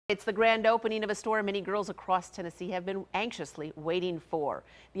It's the grand opening of a store many girls across Tennessee have been anxiously waiting for.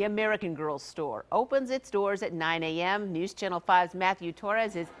 The American Girl store opens its doors at 9 a.m. News Channel 5's Matthew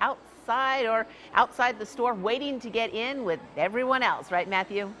Torres is outside the store waiting to get in with everyone else. Right,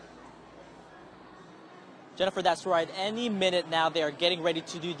 Matthew? Jennifer, that's right. Any minute now, they are getting ready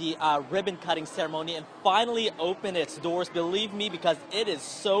to do the ribbon cutting ceremony and finally open its doors. Believe me, because it is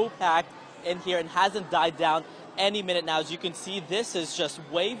so packed in here and hasn't died down any minute now. As you can see, this is just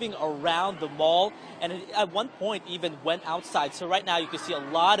waving around the mall, and it, at one point even went outside. So right now you can see a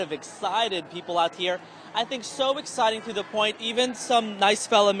lot of excited people out here. I think so exciting to the point even some nice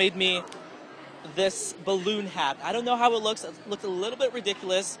fella made me this balloon hat. I don't know how it looks. It looks a little bit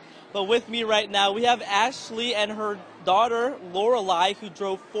ridiculous. But with me right now, we have Ashley and her daughter, Lorelai, who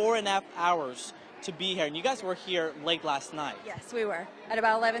drove 4.5 hours to be here. And you guys were here late last night. Yes, we were, at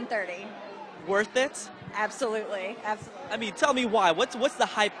about 11:30. Worth it? Absolutely, absolutely. I mean, tell me why. What's the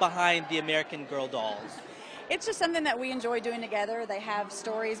hype behind the American Girl dolls? It's just something that we enjoy doing together. They have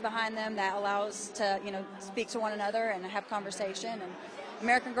stories behind them that allow us to, speak to one another and have conversation. And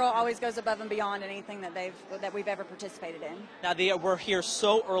American Girl always goes above and beyond anything that we've ever participated in. Now, they were here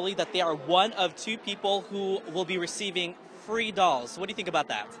so early that they are one of 2 people who will be receiving free dolls. What do you think about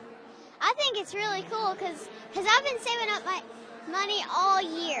that? I think it's really cool because I've been saving up my money all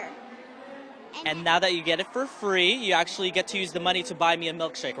year. And now that you get it for free, you actually get to use the money to buy me a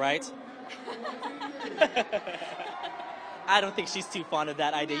milkshake, right? I don't think she's too fond of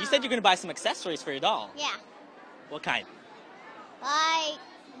that idea. No. You said you're going to buy some accessories for your doll. Yeah. What kind? Like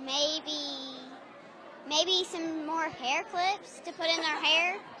maybe some more hair clips to put in their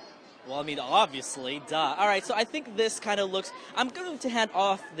hair. Well, I mean, obviously, duh. All right, so I think this kind of looks... I'm going to hand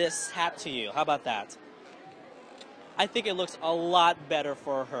off this hat to you. How about that? I think it looks a lot better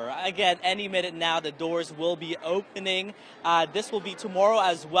for her. Again, any minute now, the doors will be opening. This will be tomorrow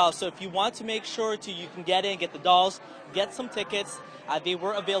as well. So if you want to make sure you can get in, get the dolls, get some tickets. They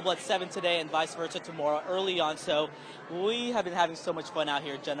were available at 7 today and vice versa tomorrow early on. So we have been having so much fun out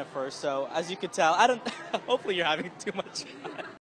here, Jennifer. So as you can tell, hopefully you're having too much fun.